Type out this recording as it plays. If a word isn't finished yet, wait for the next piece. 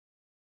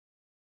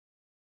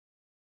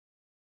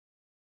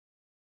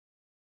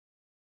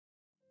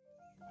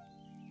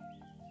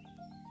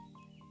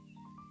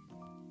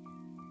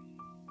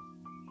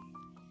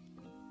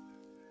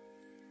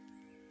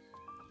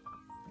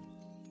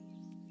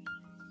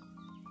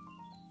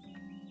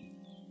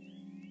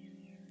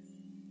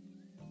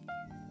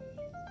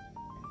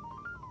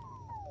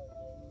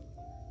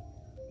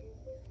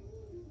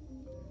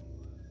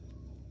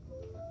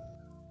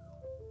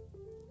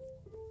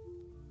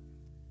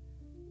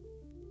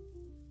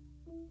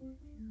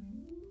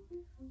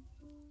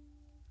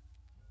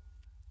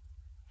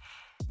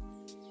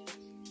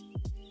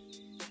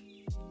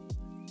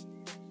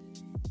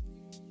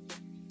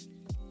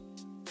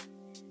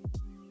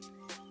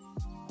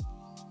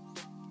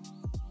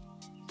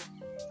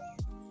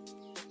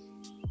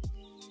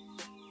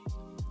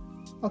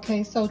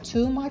Okay, so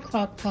to my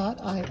crock pot,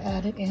 I've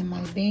added in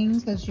my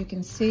beans. As you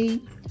can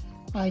see,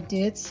 I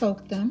did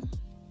soak them.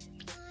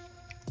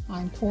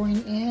 I'm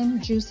pouring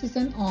in, juices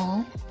and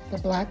all, the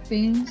black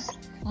beans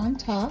on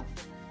top.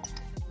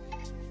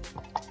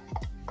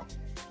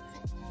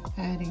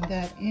 Adding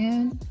that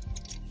in.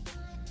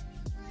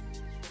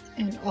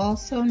 And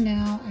also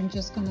now I'm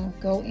just gonna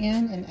go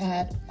in and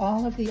add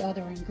all of the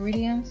other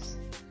ingredients.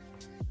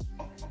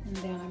 And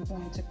then I'm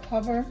going to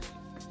cover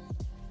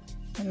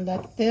and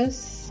let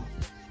this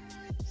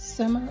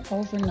simmer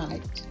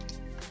overnight.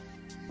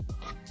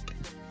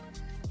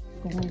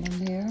 Going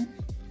in there.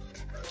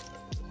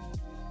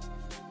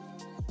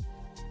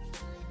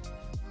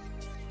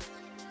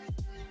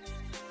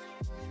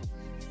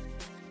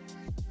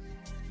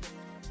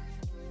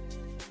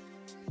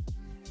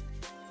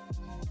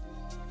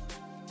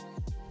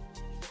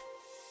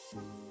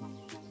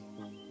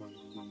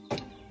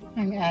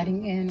 I'm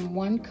adding in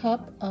 1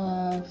 cup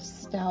of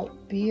stout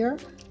beer.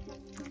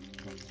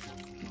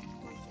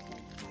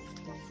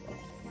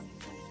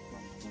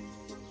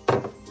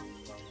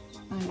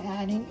 I'm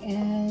adding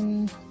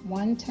in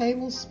 1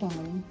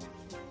 tablespoon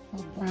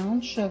of brown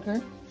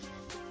sugar.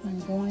 I'm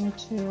going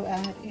to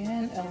add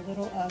in a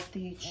little of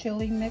the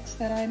chili mix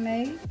that I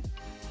made.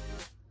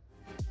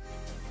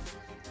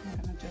 I'm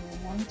going to do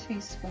 1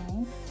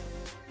 teaspoon.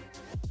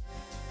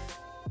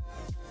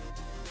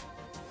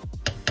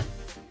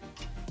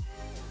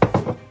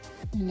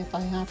 And if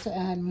I have to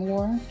add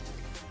more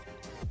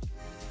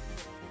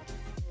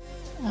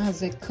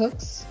as it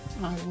cooks,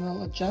 I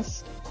will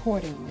adjust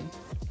accordingly.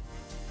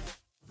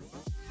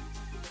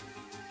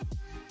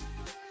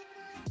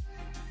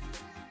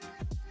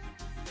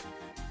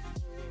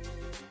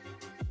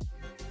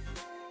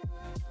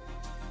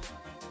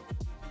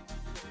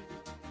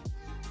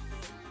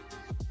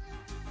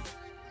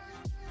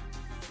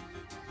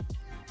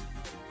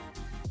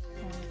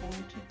 I'm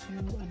going to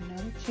do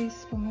another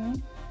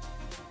teaspoon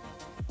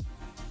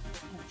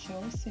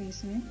chili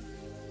seasoning.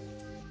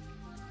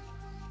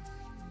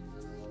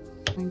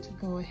 I'm going to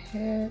go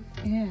ahead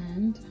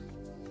and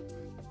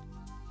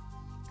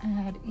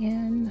add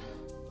in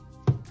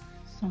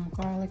some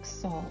garlic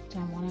salt.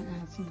 I want to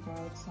add some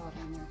garlic salt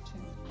in there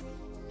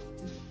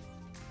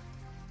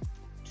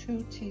too.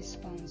 2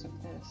 teaspoons of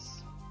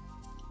this.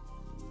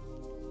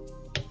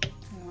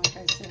 And like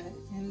I said,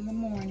 in the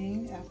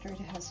morning after it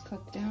has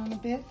cooked down a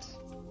bit,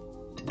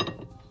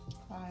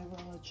 I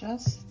will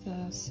adjust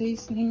the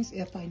seasonings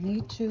if I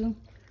need to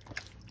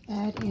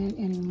add in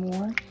any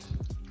more.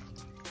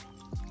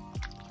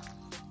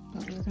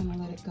 But we're going to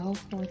let it go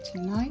for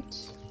tonight.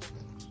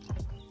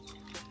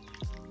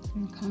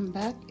 And come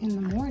back in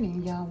the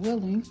morning, y'all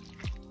willing,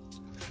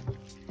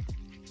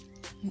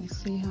 and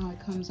see how it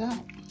comes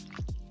out.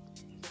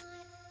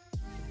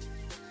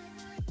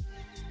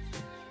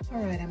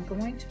 Alright, I'm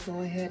going to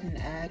go ahead and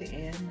add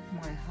in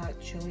my hot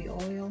chili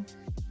oil.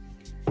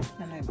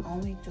 And I'm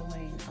only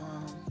doing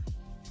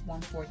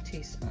 1/4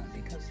 teaspoon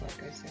because,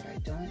 like I said, I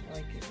don't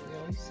like it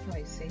really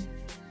spicy.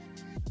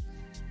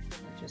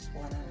 I just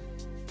want to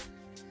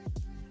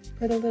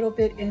put a little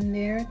bit in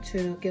there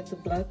to get the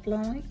blood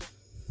flowing,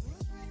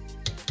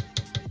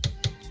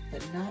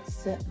 but not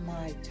set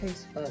my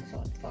taste buds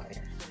on fire,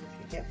 if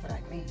you get what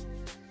I mean.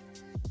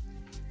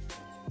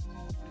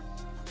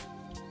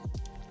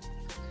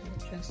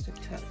 So just a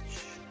touch.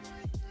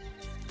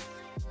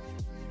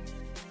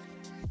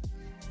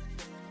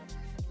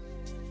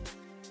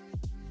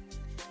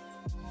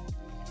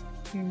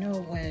 You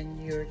know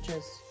when you're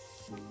just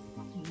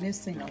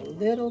missing a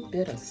little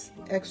bit of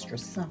extra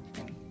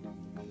something.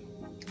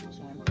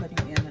 So I'm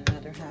putting in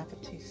another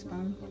 1/2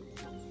 teaspoon.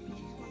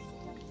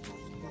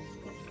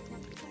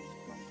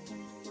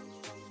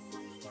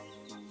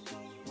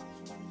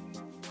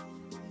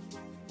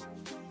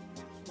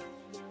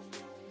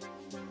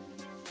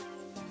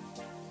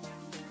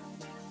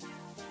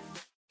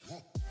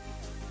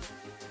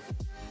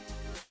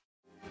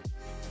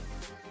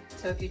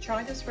 So if you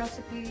try this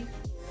recipe,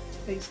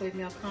 please leave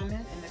me a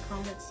comment in the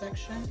comment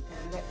section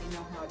and let me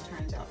know how it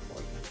turns out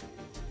for you.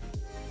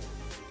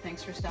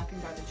 Thanks for stopping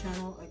by the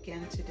channel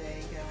again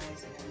today,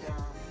 guys, and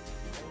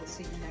I will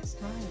see you next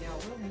time. Y'all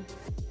willing.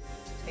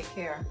 Take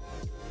care.